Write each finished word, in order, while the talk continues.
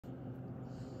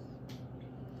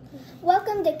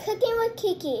Welcome to Cooking with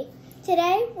Kiki.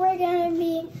 Today we're going to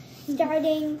be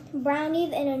starting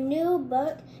brownies in a new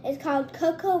book. It's called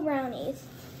Cocoa Brownies.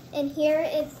 And here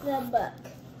is the book.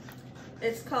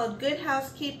 It's called Good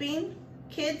HouseKeeping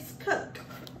KIDS COOK.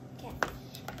 Okay.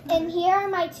 And here are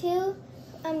my two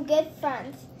good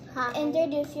friends. Hi.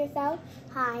 Introduce yourself.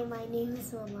 Hi, my name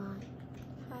is Milan.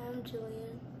 Hi, I'm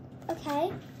Julian.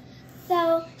 Okay.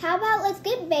 So how about let's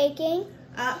get baking.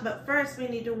 But first we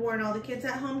need to warn all the kids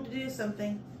at home to do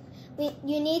something.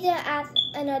 You need to ask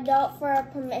an adult for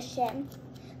permission.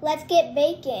 Let's get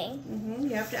baking.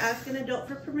 You have to ask an adult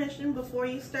for permission before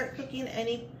you start cooking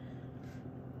any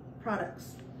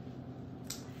products.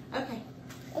 Okay.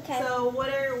 Okay. So what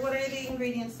are the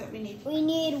ingredients that we need? We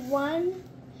need one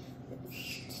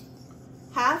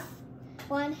Half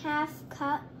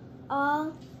cup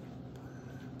all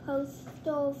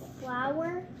postal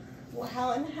flour.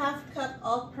 1.5 cup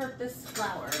all-purpose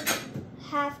flour.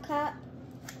 Half cup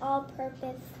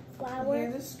all-purpose flour.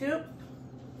 Here's a scoop.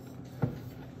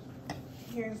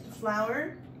 Here's the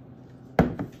flour.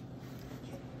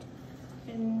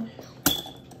 And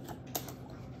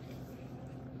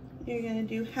you're gonna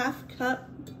do 1/2 cup.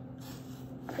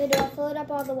 So do I fill it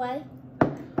up all the way?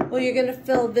 Well, you're gonna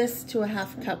fill this to a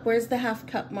 1/2 cup. Where's the 1/2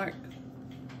 cup mark?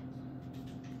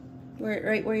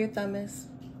 Right where your thumb is.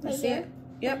 Right See here? it?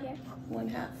 Yep. Right here.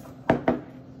 1/2.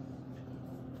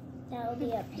 That will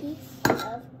be a piece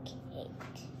of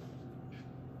cake.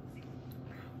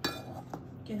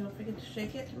 Okay, don't forget to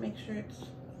shake it to make sure it's.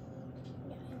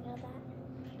 Yeah, I know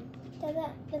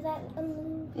that. Does that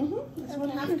It's okay.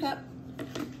 1/2 cup.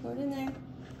 Put it in there.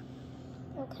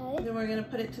 Okay. Then we're gonna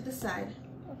put it to the side.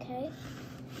 Okay.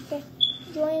 Okay.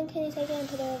 Julian, can you take it and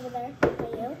put it over there for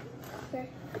you? Here.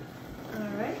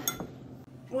 All right.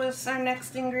 What's our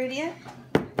next ingredient?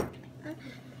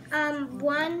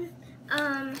 1/2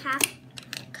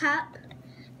 cup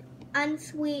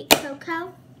unsweet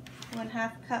cocoa.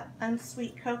 1/2 cup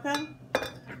unsweet cocoa.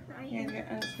 Right Here's here. your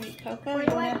unsweet cocoa. Where You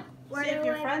do wanna where see if do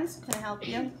your I- friends can help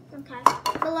you? Okay.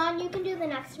 Milan, you can do the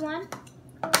next one.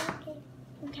 Okay.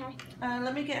 Okay.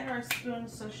 Let me get her a spoon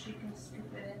so she can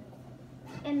scoop it in.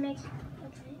 And make.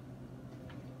 Okay.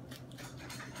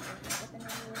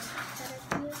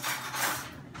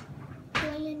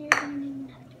 Julian, you're going to need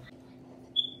another one.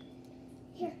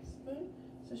 Here. Spoon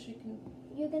so she can.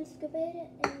 You can scoop it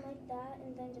in like that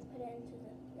and then just put it into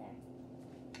there.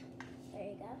 There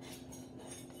you go.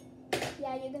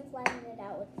 Yeah, you can flatten it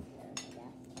out with the spoon, I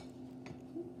guess.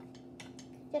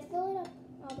 Just fill it up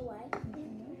all the way.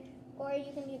 Or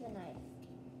you can use a knife.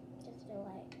 Just to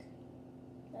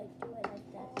like do it like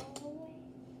this.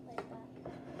 Like that.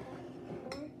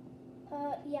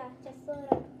 Yeah, just fill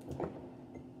it up.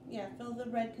 Yeah, fill the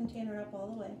red container up all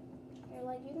the way. Or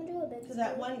like you can do a big Because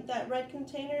that red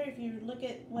container, if you look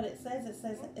at what it says it's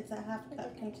a 1/2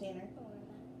 cup container.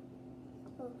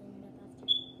 We'll clean it up after.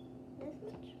 This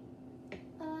much?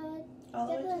 All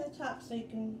the way to the top so you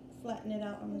can flatten it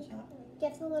out on the top.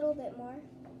 Just a little bit more.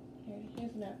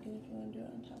 Here's a napkin if you want to do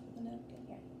it on top of the napkin.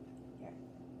 Here.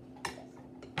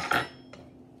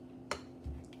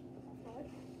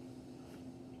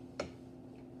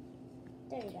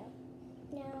 There you go.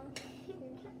 Now,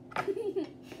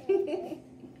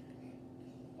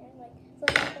 like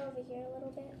flip it over here a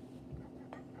little bit.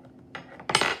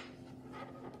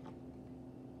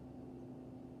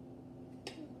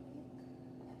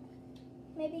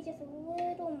 Maybe just a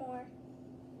little more.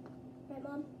 Right,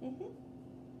 Mom? Here, let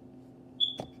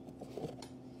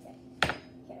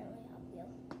me help you.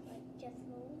 Like just a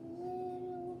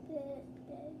little bit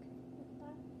big. Like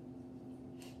that.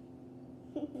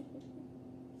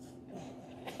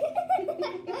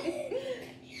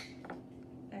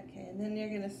 Okay, and then you're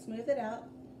going to smooth it out.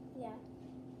 Yeah.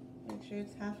 Make sure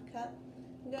it's 1/2 cup.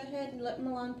 Go ahead and let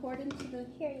Milan pour it into the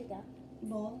Here you go.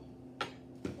 bowl.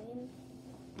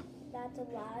 That's a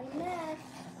lot of mess.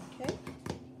 Okay.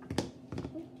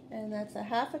 And that's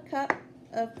 1/2 cup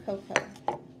of cocoa.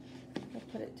 I'll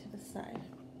put it to the side.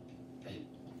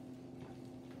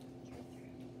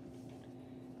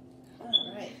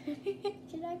 All right.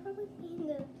 Should I probably clean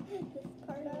this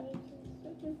part up?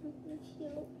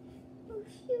 Oh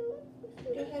shoot.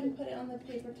 Go ahead and put it on the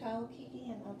paper towel,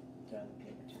 Kiki, and I'll throw the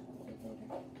paper towel away later.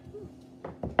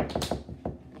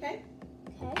 Okay?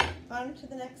 Okay. On to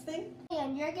the next thing.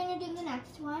 And you're gonna do the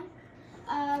next one.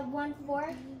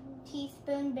 1/4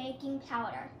 teaspoon baking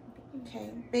powder. Okay,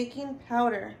 baking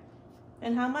powder.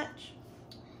 And how much?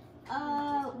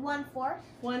 1/4.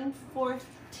 1/4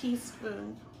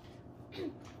 teaspoon.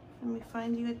 Let me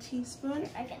find you a teaspoon.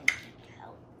 I can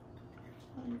help.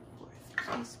 1/4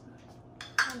 teaspoon.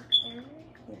 1/3.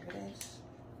 Here it is.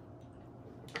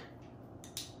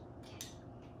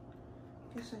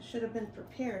 Guess I should have been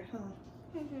prepared, huh?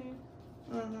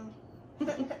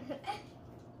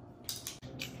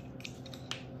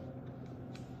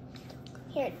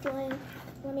 Here,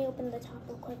 let me open the top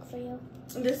real quick for you.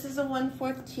 This is a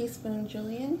 1/4 teaspoon,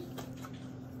 Julian.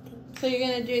 So you're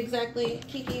gonna do exactly,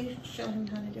 Kiki, show him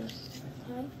how to do it.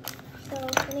 Okay. So,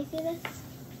 let me see this.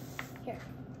 Here.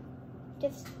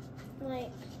 Just,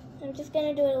 like, I'm just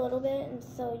gonna do it a little bit, and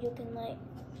so you can, like,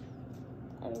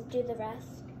 do the rest.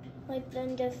 Like,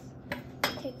 then just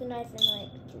take the knife and,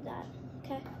 like, do that.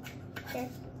 Okay? Here.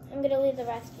 I'm gonna leave the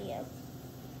rest to you.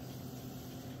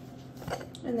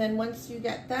 And then once you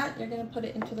get that, you're gonna put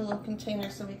it into the little container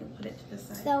so we can put it to the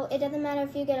side. So, it doesn't matter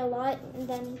if you get a lot, and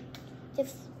then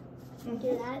just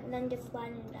do that, and then just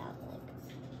flatten it out. Like,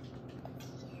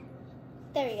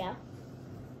 there you go.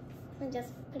 And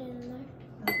just put it in there.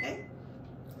 Okay.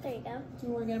 There you go.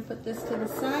 And we're gonna put this to the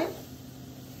side.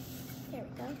 There we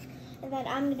go. And then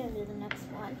I'm gonna do the next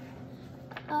one.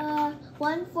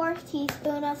 1/4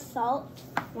 teaspoon of salt.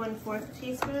 1/4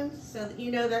 teaspoon. So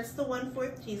you know that's the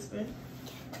 1/4 teaspoon.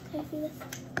 Can I see this?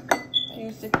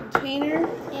 Here's the container.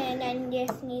 And I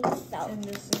just need the salt. And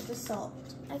this is the salt.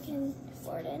 I can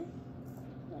pour it in.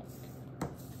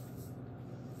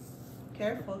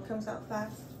 Careful, it comes out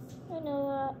fast. I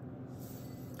know.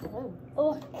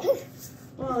 Oh.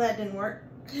 Well, that didn't work.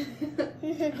 I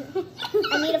need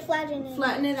to flatten it.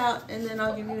 Flatten it out, and then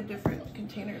I'll give you a different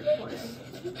container to pour it in.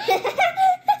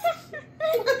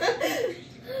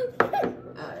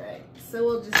 Alright, so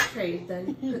we'll just trade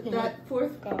then. Put that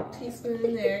 1/4 teaspoon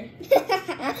in there.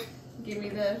 Give me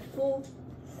the full.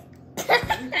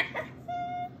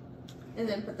 And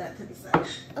then put that to the side.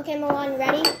 Okay, Milan,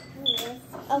 ready?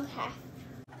 Okay.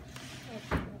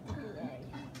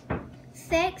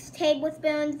 6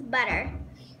 tablespoons butter.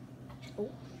 Oh,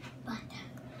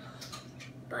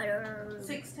 butter.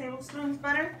 6 tablespoons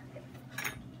butter.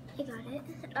 You got it.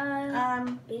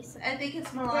 I think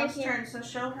it's Milan's turn, so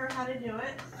show her how to do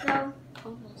it. So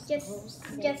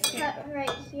just cut right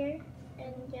here,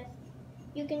 and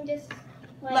you can just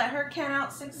like, let her count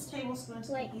out 6 tablespoons.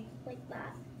 like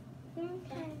that.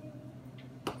 Okay.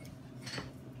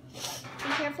 Be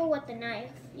careful with the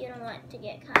knife. You don't want it to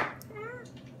get cut.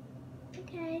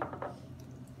 Okay.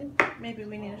 Maybe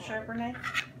we need a sharper knife.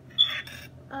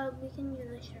 We can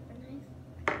use a sharper knife.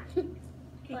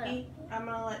 Kiki, I'm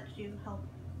gonna let you help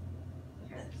with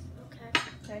this. Okay.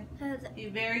 Okay. Be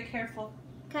very careful.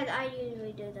 Because I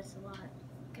usually do this a lot.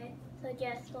 Okay. So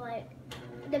just like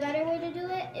the better way to do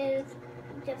it is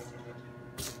just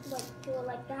like do it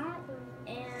like that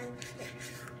and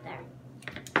there.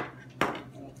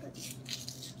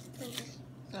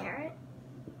 Carrot.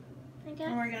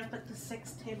 And we're gonna put the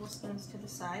 6 tablespoons to the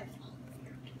side.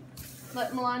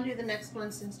 Let Milan do the next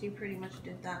one since you pretty much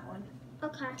did that one.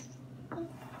 Okay.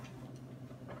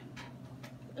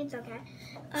 It's okay.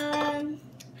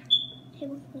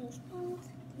 Tablespoons.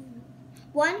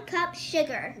 1 cup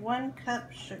sugar. 1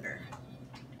 cup sugar.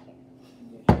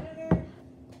 Sugar.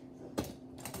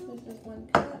 This is 1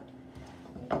 cup.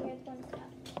 And here's 1 cup.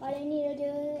 All I need to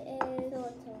do is fill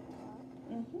it to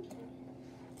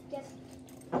just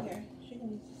here. She can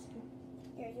use this scoop.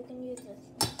 here. You can use this.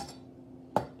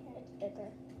 It's bigger.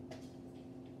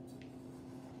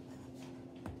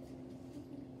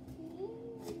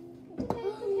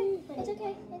 It's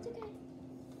okay. It's okay.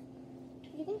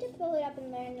 You can just fill it up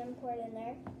in there and then pour it in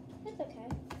there. That's okay.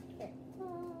 Here.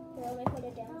 Let me put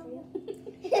it down for you.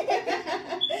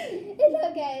 It's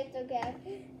okay. It's okay.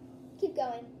 Keep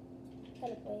going.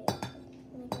 Kind of wait.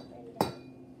 Let me put it down.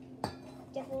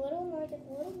 Just a little more. Just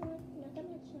a little more. Not that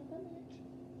much. Not that much.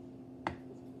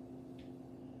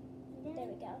 There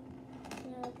we go.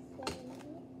 Now let's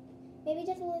maybe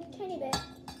just a little tiny bit.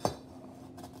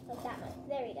 Like that much.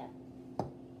 There we go.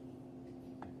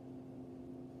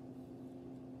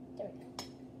 There we go.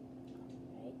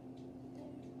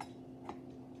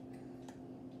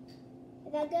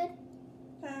 Right there.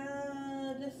 Is that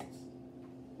good? Just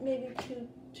maybe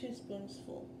two spoons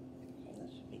full. That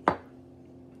should be good.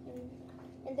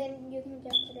 And then you can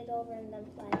just put it over and then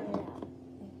flatten it out.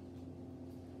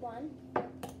 1.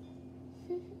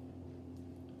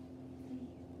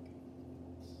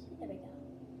 There we go.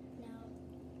 Now.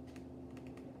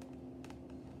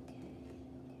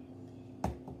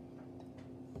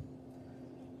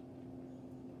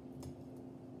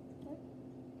 Okay,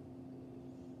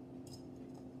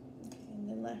 and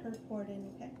then let her pour it in,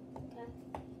 okay? Okay.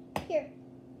 Here.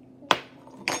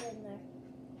 Put it in there.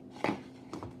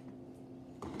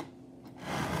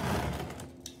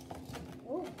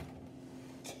 Ooh.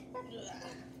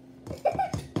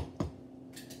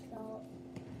 Salt.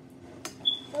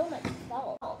 So much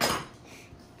salt.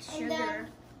 Sugar.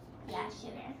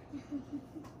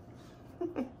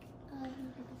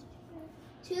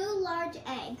 2 large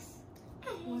eggs.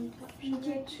 1 cup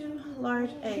sugar, 2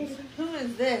 large eggs. Who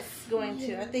is this going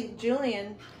to? I think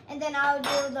Julian. And then I'll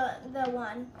do the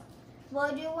one.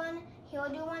 We'll do one, he'll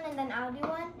do one, and then I'll do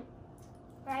one.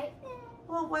 Right?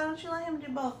 Well, why don't you let him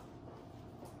do both?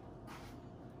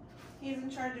 He's in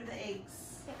charge of the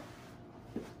eggs.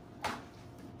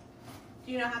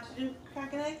 Do you know how to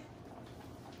crack an egg?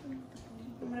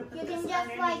 I'm gonna put You this can just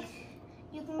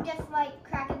underneath. like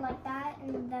crack it like that,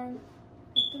 and then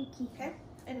Okay,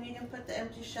 and you can put the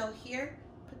empty shell here.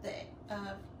 Put the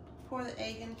pour the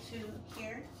egg into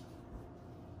here.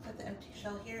 Put the empty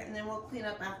shell here, and then we'll clean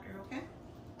up after. Okay?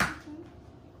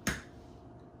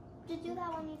 Just do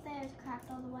that when you say it's cracked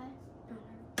all the way.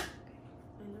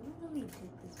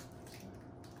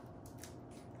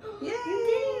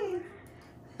 Yay!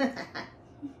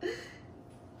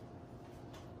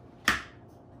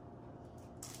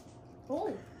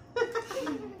 Oh.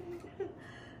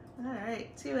 All right,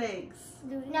 2 eggs.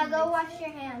 Now go wash your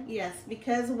hands. Yes,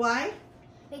 because why?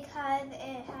 Because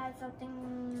it has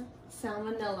something.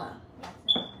 Salmonella.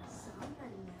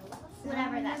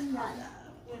 Whatever that's called.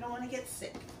 We don't want to get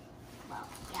sick. Well,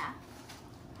 yeah.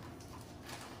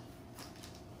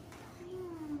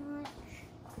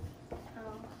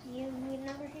 Oh, you need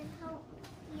another hand help?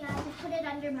 Yeah, just put it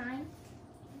under mine.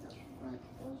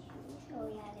 Oh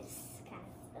yeah, it's kind of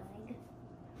stunning.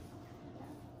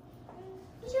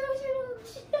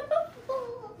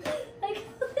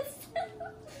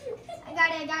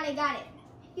 I got it.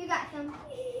 You got some.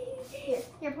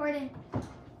 Here, pour it in.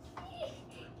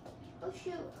 Oh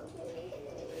shoot.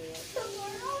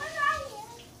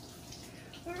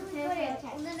 Okay.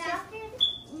 On the napkin?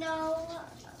 No.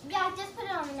 Yeah, just put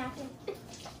it on the napkin.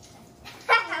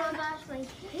 I will wash my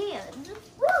hands.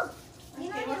 Woo! You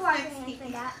don't need to wash your hands for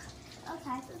that.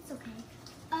 Okay, that's okay.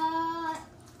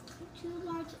 2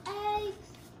 large eggs.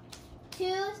 2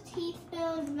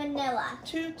 teaspoons vanilla.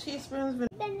 2 teaspoons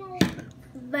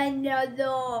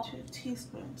Vanilla. 2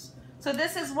 teaspoons. So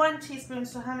this is 1 teaspoon.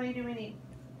 So how many do we need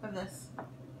of this?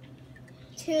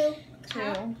 2. 2.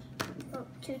 Oh,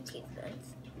 2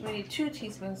 teaspoons. We need 2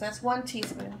 teaspoons. That's 1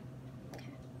 teaspoon.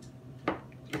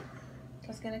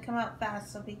 It's gonna come out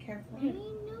fast, so be careful. I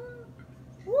know.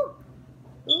 Woo.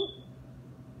 Ooh.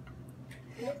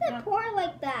 Why does it pour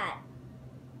like that?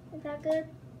 Is that good?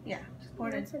 Yeah, just pour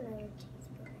it in. That's another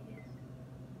teaspoon, I guess.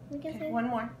 We can Okay, say, 1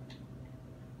 more.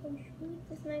 oh shoot,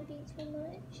 this might be too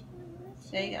much.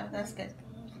 There you go. That's good.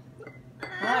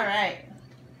 All right.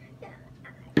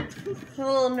 A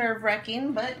little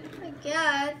nerve-wracking, but I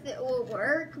guess it will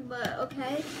work, but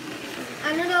okay.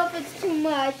 I don't know if it's too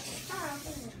much.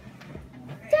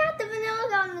 Dad, the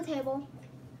vanilla's on the table.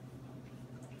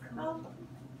 oh.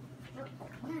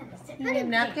 You need a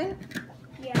napkin?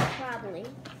 Yeah, probably.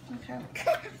 Okay.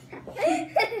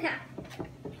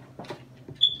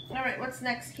 All right. What's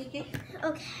next, Kiki?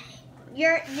 Okay.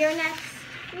 You're next.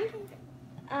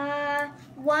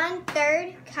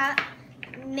 1/3 cup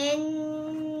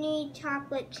mini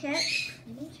chocolate chips.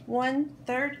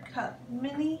 1/3 cup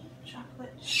mini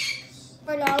chocolate chips.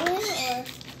 For Darwin, or?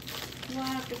 We'll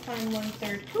have to find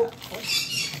 1/3 cup.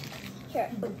 Sure,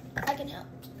 I can help.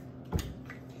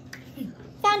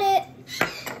 Found it.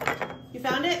 You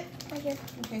found it? Right here.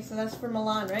 Okay, so that's for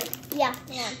Milan, right? Yeah,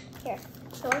 yeah. Here.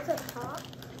 So it's at the top?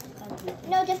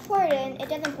 No, just pour it in. It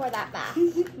doesn't pour that fast.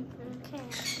 Okay.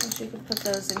 And she can put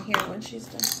those in here when she's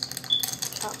done.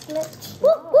 Chocolate.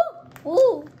 Woo, woo,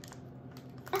 woo.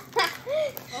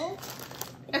 Oh.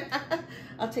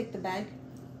 I'll take the bag.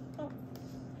 Oh.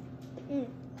 Mm.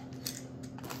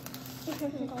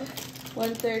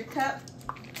 1/3 cup.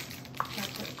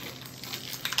 Chocolate.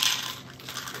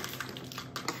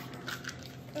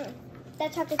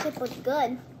 That chocolate chip was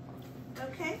good.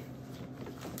 Okay.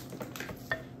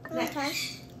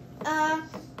 Okay.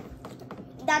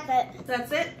 That's it.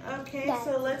 That's it? Okay, Yeah.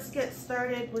 so let's get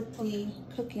started with the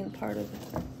cooking part of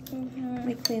it. Let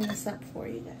me clean this up for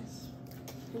you guys.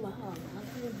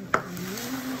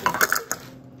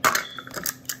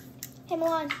 Hey,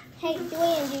 Milan. Hey,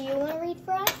 Julian, do you want to read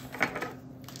for us?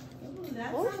 Ooh,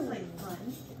 that sounds like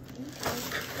fun.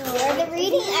 You're the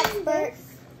reading expert.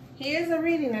 He is a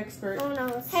reading expert. Oh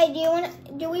no. Hey,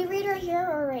 do we read right here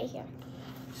or right here?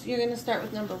 So you're going to start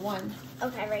with number 1.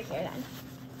 Okay, right here then.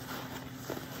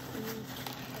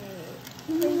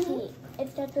 Preheat.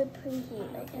 It starts with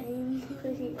preheat, okay?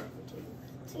 Preheat.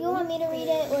 Do you want me to read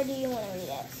it or do you want to read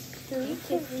it? You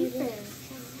can read it.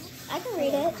 I can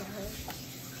read it.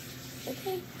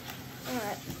 Okay.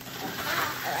 Alright.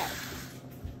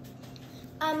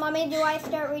 Alright. Mommy, do I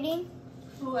start reading?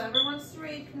 Whoever wants to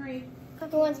read can read.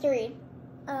 Who wants to read?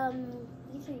 Either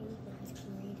you guys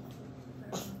can read.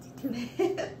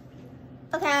 Okay,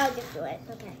 I'll just do it.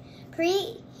 Okay.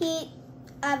 Preheat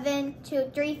oven to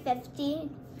 350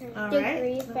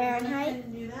 degrees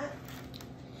Fahrenheit. Do that.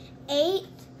 8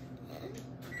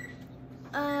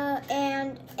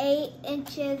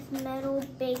 inches metal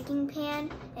baking pan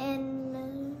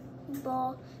and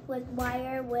bowl with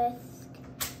wire whisk.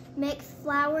 Mix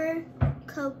flour,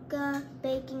 cocoa,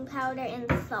 baking powder,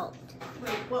 and salt.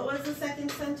 Wait, what was the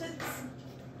second sentence?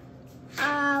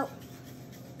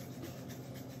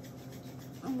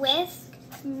 Whisk,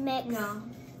 mix. No.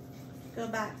 Go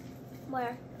back.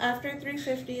 Where? After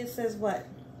 350, it says what?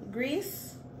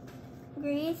 Grease?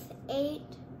 Grease 8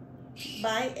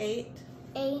 by 8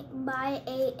 by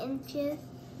 8 inches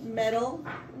metal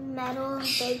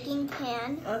baking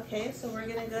pan. Okay, so we're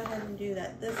gonna go ahead and do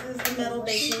that. This is the metal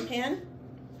baking pan.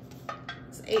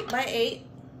 It's 8 by 8.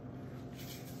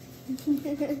 And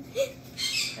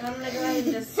I'm gonna go ahead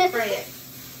and just spray it.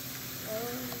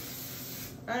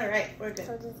 All right, we're good.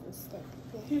 So it doesn't stick.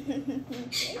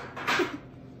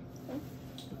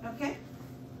 Okay.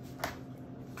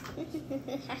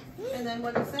 And then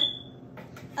what is it?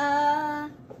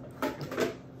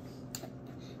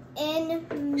 In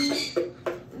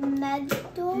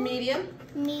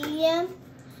medium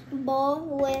bowl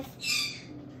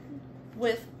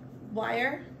with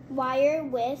wire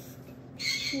whisk.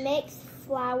 Mix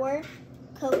flour,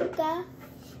 cocoa,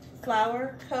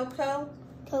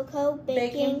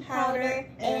 baking powder,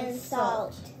 and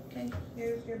salt. Okay,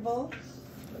 here's your bowl.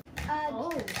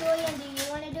 Julian, do you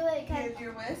want to do it? Here's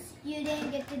your whisk. You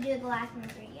didn't get to do the last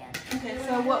ingredient. Okay,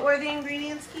 so what were the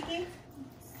ingredients, Kiki?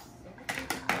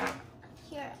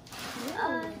 Here.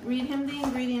 Read him the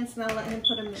ingredients and I'll let him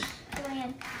put them in.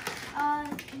 Julian,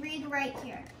 read right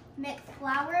here. Mix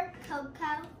flour,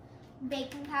 cocoa,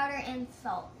 baking powder, and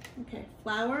salt. Okay,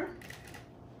 flour.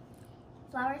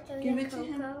 Flour, so Give it to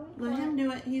him. Let him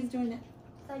do it. He's doing it.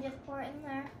 So just pour it in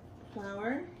there.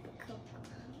 Flour.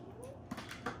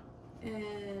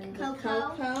 And the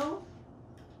Cocoa. cocoa.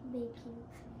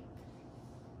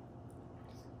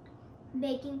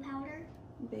 Baking powder.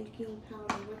 Baking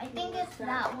powder. I think it's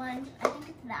that one.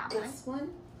 This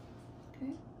one.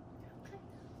 Okay.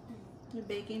 The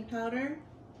baking powder.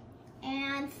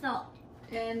 And salt.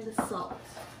 And the salt.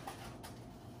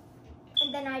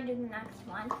 And then I do the next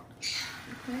one.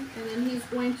 Okay. And then he's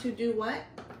going to do what?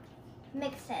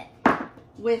 Mix it.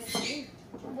 Whisk.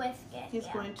 Whisk it. He's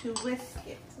going to whisk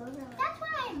it. That's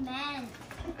what I meant.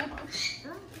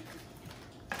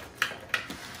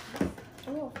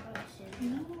 No.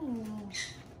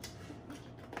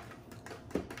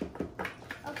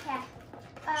 Okay.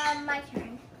 My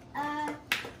turn.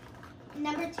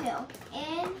 Number 2.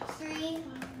 In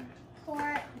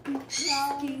 3/4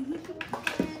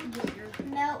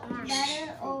 melt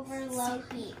butter over low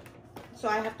heat. So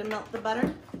I have to melt the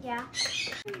butter? Yeah.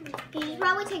 You should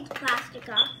probably take the plastic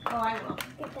off. Oh, I will.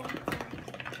 Get that.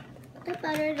 Put the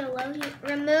butter to low heat.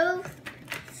 Remove.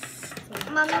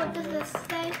 Mommy, what does this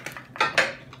say?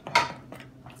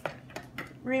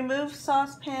 Remove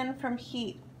saucepan from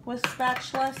heat. With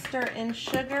spatula, stir in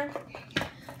sugar.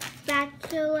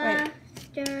 Spatula,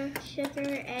 stir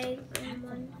sugar, egg, and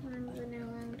 1 vanilla.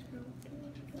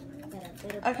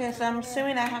 Okay, so I'm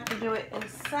assuming I have to do it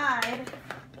inside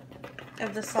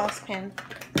of the saucepan.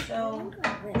 So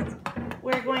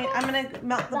I'm gonna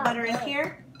melt the butter in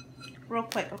here real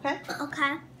quick, okay?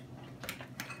 Okay. I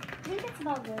think it's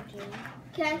about good, Julie.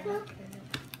 Can I feel?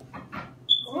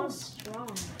 Oh, strong.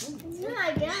 Yeah,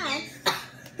 I guess.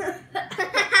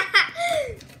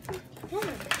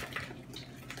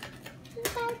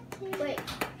 Wait,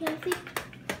 can I see?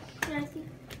 Can I see?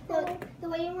 So the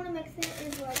way you want to mix it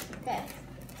is like this.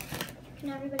 Can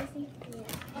everybody see?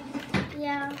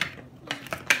 Yeah.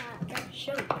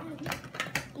 Show me.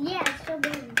 Yeah, it's so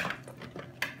big.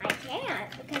 I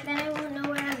can't because then I won't know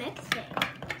where I'm mixing.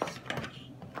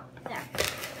 There.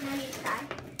 Now you try.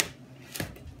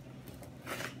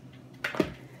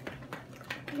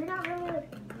 You're not really like.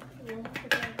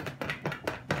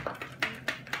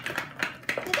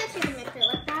 I guess you can mix it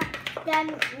like that. Then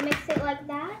mix it like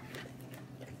that.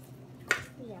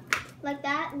 Yeah. Like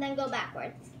that, and then go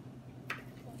backwards.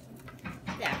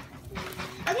 There.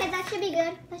 Okay, that should be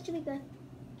good. That should be good.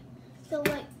 So,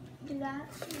 like, do that.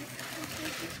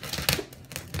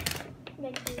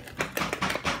 Make it.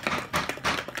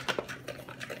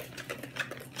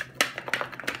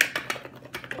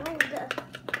 Oh, good.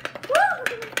 Woo!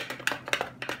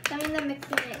 Tell me they're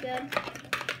mixing it good.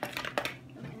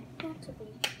 Okay. That should be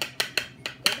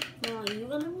good. Well, you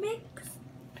gonna mix?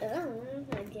 Oh,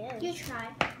 I guess. You try.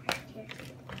 Here.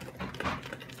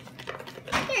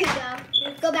 There you go.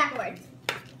 Go backwards.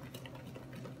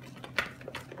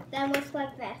 Then whisk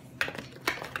like this.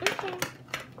 Okay.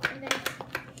 And then.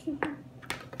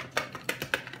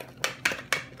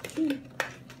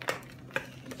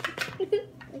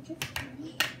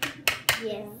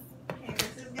 Yeah. Okay,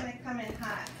 this is gonna come in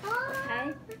hot.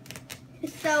 Okay.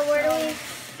 So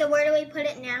where do we put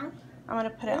it now? I'm gonna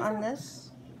put it on this.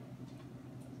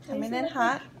 Coming in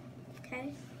hot.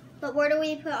 Okay. But where do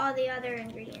we put all the other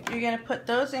ingredients? You're gonna put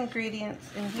those ingredients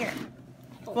in here.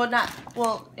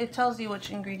 Well, it tells you which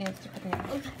ingredients to put in here.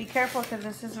 Okay. Be careful because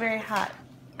this is very hot.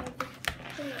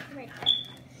 Right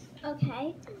there.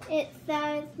 Okay. It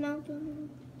says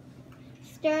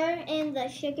stir in the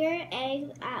sugar,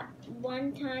 eggs at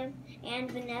one time,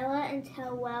 and vanilla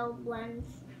until well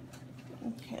blends.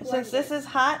 Okay. Since this is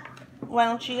hot, why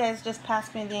don't you guys just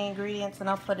pass me the ingredients and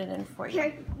I'll put it in for you.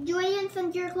 Here, Julian,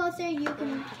 since you're closer, you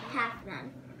can pass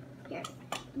them. Here,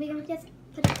 we can just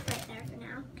put this right there for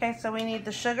now. Okay, so we need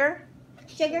the sugar.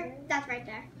 Sugar, that's right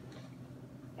there.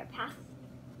 Here, pass.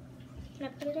 Can I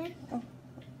put it in?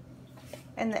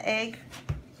 And the egg.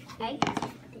 Egg.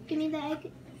 Give me the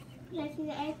egg. Can I see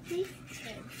the egg, please?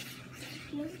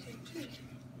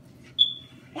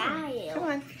 Come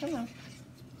on, come on.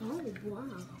 Oh, wow.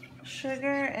 Sugar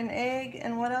and egg,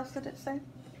 and what else did it say?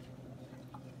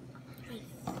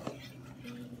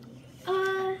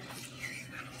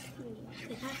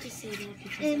 They have to say that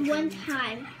because In one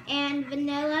time, and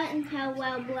vanilla until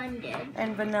well blended.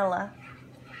 And vanilla.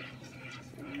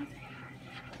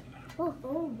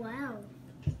 Oh, wow.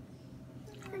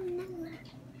 Vanilla.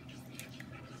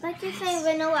 Like you're saying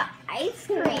vanilla ice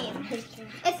cream.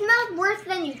 It smells worse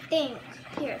than you think.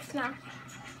 Here, smell.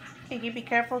 Hey, you be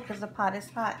careful because the pot is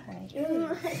hot, honey. It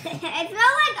smells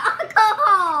like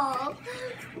alcohol.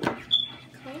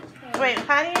 Wait,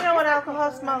 how do you know what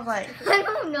alcohol smells like? I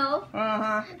don't know.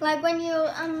 Uh-huh. Like when you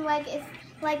like it's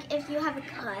like if you have a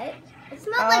cut. It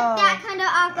smells like that kind of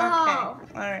alcohol.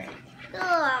 Okay, all right.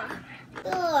 Ugh.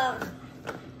 Ugh.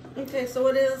 Okay, so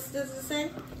what else does it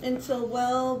say? Until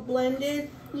well blended,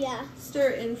 Yeah.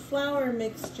 stir in flour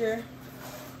mixture.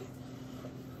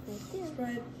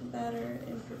 Spread batter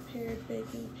in prepared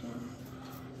baking pan.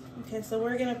 Okay, so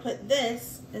we're gonna put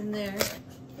this in there.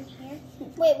 Here.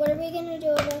 Wait, what are we gonna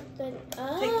do about the?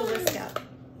 Take the whisk out.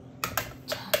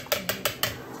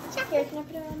 Here, can I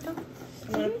put it on top?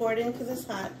 I'm gonna pour it in because it's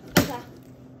hot. Okay.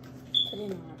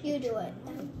 You do it.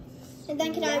 And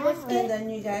then can I whisk And it? then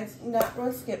you guys, not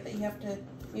whisk it, but you have to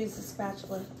use the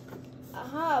spatula.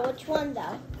 Aha, which one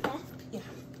though? Yeah.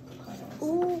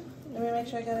 Ooh, Let me make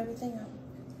sure I got everything out.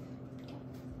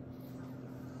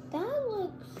 that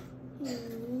looks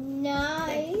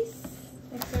nice.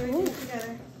 Mix everything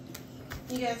together.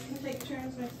 You guys can take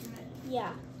turns mixing it.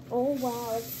 Yeah. Oh,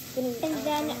 wow. It's getting And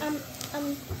then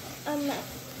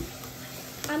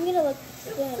I'm gonna look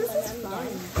good when I'm done.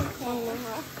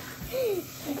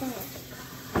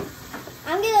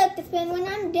 I'm gonna look the spoon when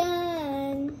I'm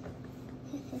done.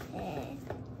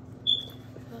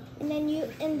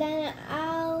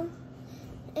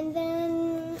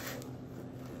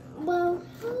 Well,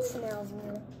 It smells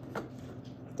weird.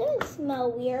 it doesn't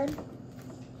smell weird.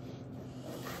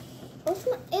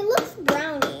 It looks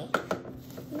brownie.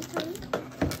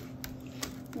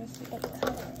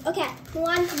 Okay,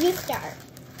 Milan, you start.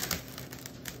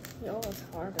 No, it's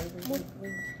harder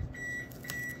than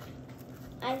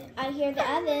I hear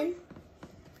the oven.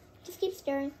 Just keep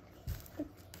stirring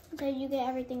until you get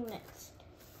everything mixed.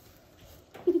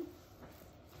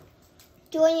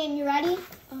 Julian, you ready?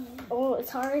 Oh, it's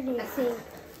hard to see.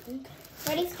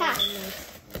 Ready? Pass.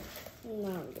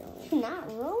 Not really. Not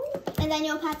really? And then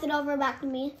you'll pass it over back to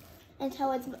me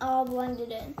until it's all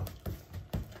blended in.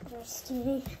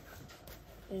 Interesting.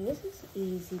 And this is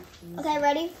easy peasy. Okay,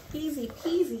 ready? Easy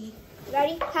peasy.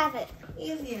 Ready? Pass it.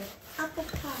 Easier. Apple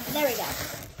pie. There we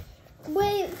go.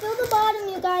 Wait, fill the bottom,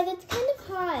 you guys. It's kind of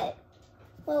hot.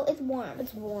 Well, it's warm.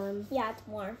 It's warm. Yeah, it's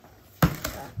warm.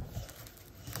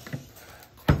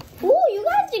 Ooh, you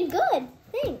guys did good.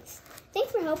 Thanks.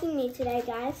 Thanks for helping me today,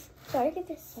 guys. Sorry, get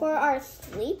this. For our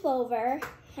sleepover.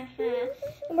 And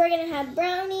we're going to have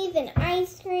brownies and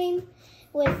ice cream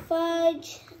with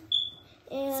fudge.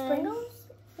 And Sprinkles?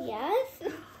 Yes.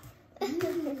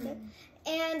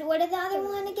 And what is the other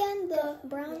one again? The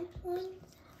brown one?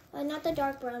 Not the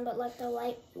dark brown, but like the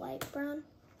light brown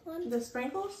one. The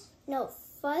sprinkles? No,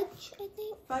 fudge, I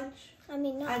think. Fudge? I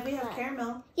mean, not We have fudge.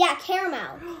 caramel. Yeah,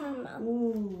 caramel. Caramel.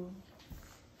 Ooh.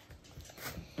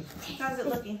 How's it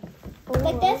looking?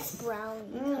 Like this? Brown.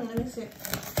 Let me see it.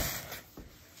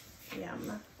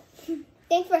 Yum.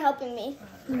 Thanks for helping me.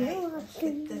 All right, let's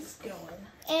get this going.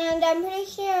 And I'm pretty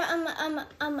sure I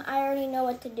already know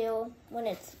what to do when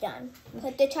it's done.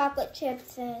 Put the chocolate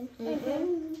chips in.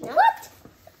 Mm-hmm. What?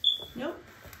 Nope.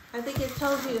 I think it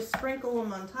tells you to sprinkle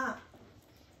them on top.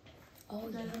 Oh,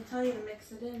 It doesn't tell you to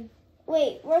mix it in.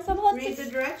 Wait, we're supposed Read to...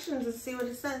 the directions and see what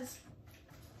it says.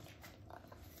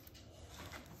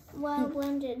 Well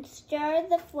blended. Stir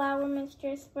the flour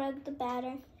mixture. Spread the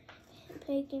batter.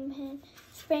 Baking pan.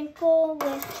 Sprinkle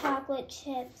with chocolate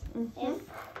chips. Mm-hmm.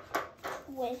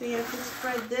 With So you have to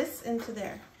spread this into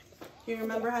there. Do you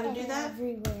remember how to do that?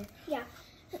 everywhere. Yeah.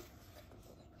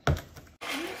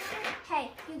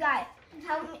 Hey, you guys,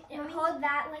 help me hold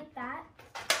that like that,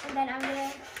 and then I'm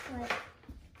gonna like.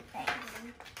 Thanks.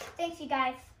 Thanks, you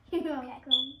guys. Okay. Well,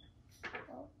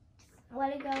 just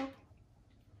let it go.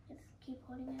 Just keep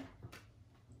holding it.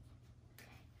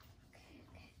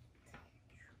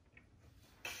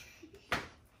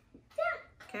 Yeah.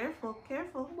 Careful,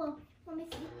 careful. Well, let me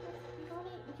see.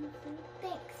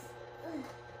 Thanks. Ugh.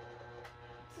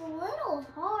 It's a little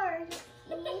hard.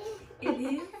 It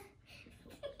is?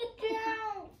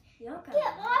 Get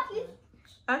off you.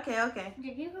 Okay, okay.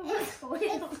 Did you go It's still on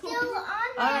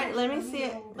there. All right, let me see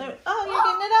it. Oh, you're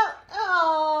getting it out.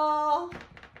 Oh.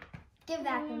 Give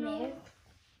that to me.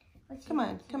 Come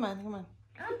on, come on, come on.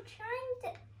 I'm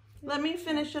trying to. Let me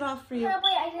finish it off for you. No,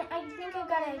 wait, I think I've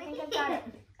got it. I think I've got it.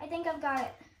 I think I've got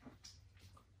it.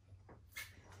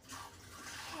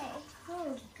 Okay.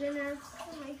 Oh, goodness.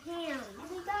 Oh, my hand.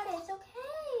 We got it. It's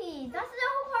okay. That's the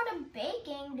whole part of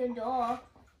baking, the dough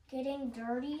getting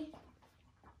dirty.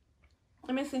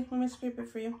 Let me see. Let me scrape it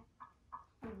for you.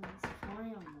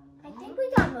 I think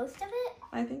we got most of it.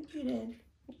 I think you did.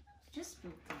 Just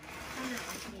spoke to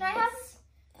Can I have?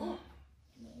 My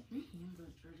hands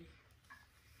are dirty.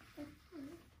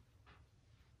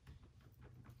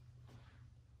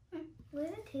 What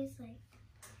does it taste like?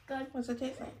 Good. What's it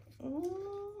taste like?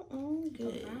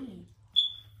 Good.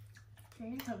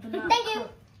 Thank you.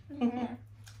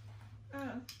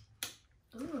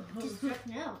 Ooh, just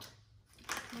checking out.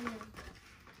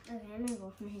 Okay, I'm gonna go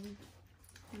for him.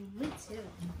 Me too.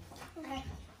 Okay.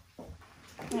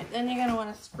 Right, then you're gonna want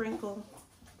to sprinkle.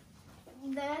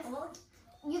 This.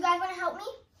 You guys want to help me?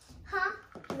 Huh?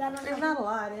 You guys want to There's help me? not a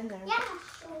lot in there. Yeah.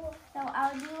 So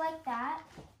I'll do like that.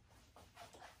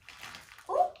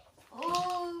 Oh.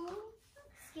 Oh.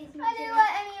 Excuse me. I didn't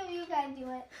let any of you guys do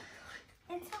it.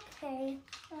 It's okay.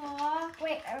 Aw.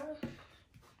 Wait.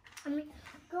 I mean,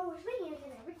 go with my hands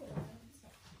and everything.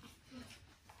 I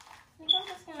think I'm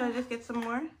just Should I gonna. just get some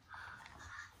more?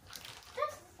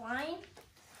 That's fine.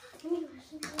 I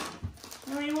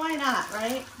mean, why not,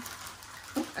 right?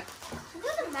 It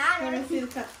doesn't Let me matter. see the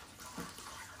cup.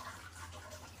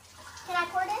 Can I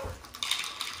pour it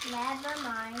in? Never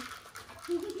mind.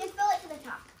 Just fill it to the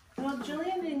top. Well,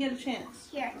 Julian didn't get a chance.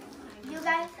 Here. You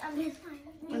guys, you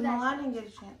And guys. Milan didn't get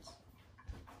a chance.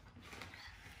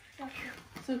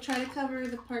 So try to cover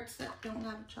the parts that don't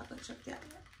have a chocolate chip yet.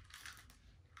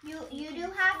 You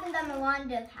do half and then Milan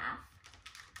does half.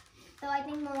 So I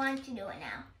think Milan should do it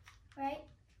now. Right?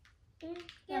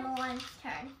 Yeah, Milan's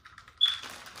turn.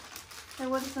 Okay,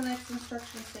 what does the next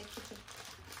instruction say, Kiki?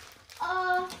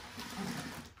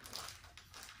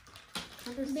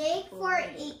 Bake for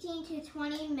 18 to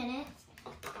 20 minutes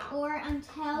or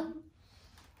until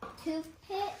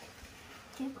toothpick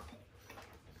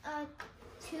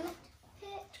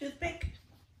Toothpick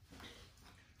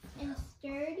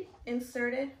inserted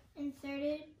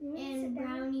inserted in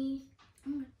brownie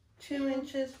 2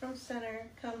 inches from center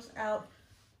comes out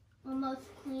almost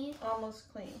clean.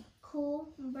 almost clean. Cool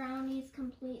brownies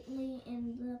completely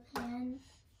in the pan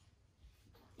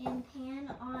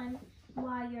on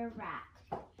wire rack.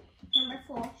 Number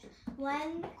 4,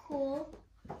 when cool,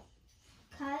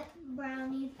 cut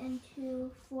brownies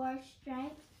into 4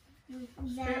 stripes.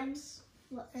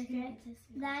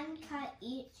 Then cut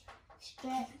each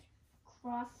strip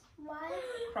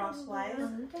crosswise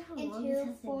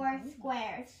into 4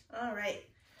 squares. All right.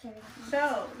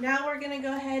 So now we're gonna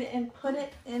go ahead and put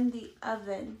it in the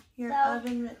oven. Your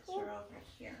oven mitts are over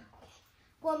here.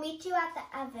 We'll meet you at the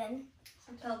oven.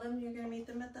 So tell them you're gonna meet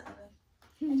them at the oven.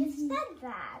 I just said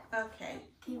that. Okay.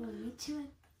 Okay, we'll meet you at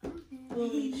the oven. We'll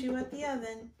meet you at the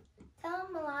oven. Tell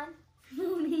them, Milan.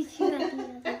 We'll meet you at the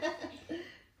oven.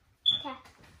 Okay.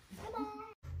 Bye-bye.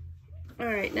 All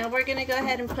right, now we're gonna go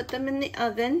ahead and put them in the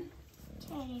oven.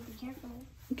 Okay, be careful.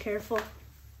 Careful.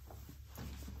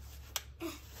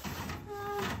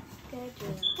 Good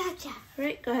job. Gotcha. All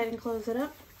right, go ahead and close it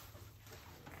up.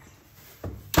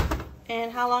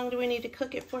 And how long do we need to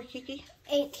cook it for, Kiki?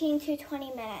 18 to 20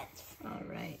 minutes. All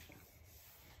right.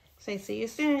 Say see you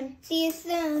soon. See you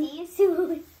soon. See you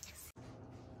soon.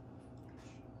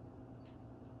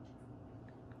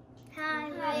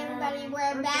 Hi everybody,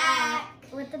 we're back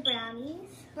with the brownies.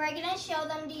 We're gonna show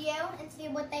them to you and see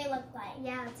what they look like.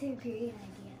 Yeah, it's a great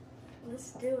idea.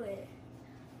 Let's do it.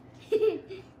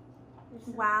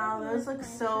 Wow, those look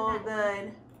so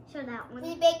good. Show that one.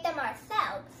 We baked them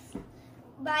ourselves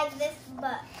by this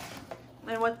book.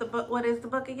 And what is the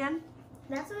book again?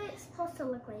 That's what it's supposed to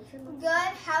look like.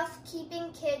 Good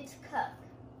Housekeeping Kids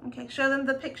Cook. Okay, show them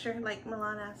the picture like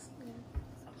Milan asked.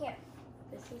 Here.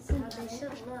 This is how they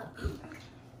should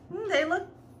look. They look,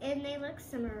 And they look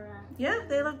similar. yeah,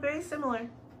 they look very similar.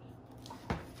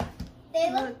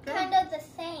 They look look good. kind of the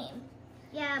same.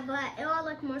 Yeah, but it will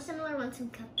look more similar once we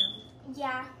cut them.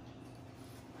 Yeah.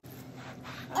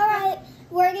 Alright,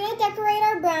 we're gonna decorate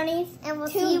our brownies And we'll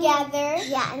together.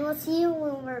 Yeah, and we'll see you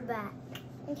when we're back.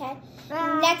 Okay.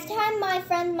 Bye. Next time my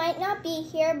friends might not be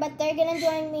here, but they're gonna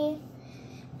join me.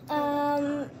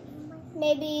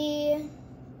 Maybe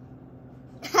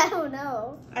I don't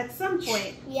know. At some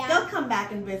point, Yeah. they'll come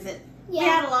back and visit. We Yeah.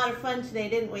 had a lot of fun today,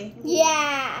 didn't we?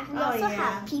 Yeah. We Oh, also yeah.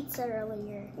 had pizza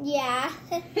earlier. Yeah.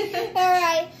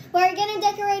 Alright. We're gonna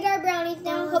decorate our brownies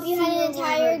now. We'll Hope you see had you an when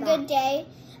entire we're good day.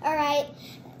 Alright.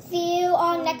 See you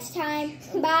all next time.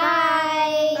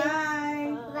 Bye.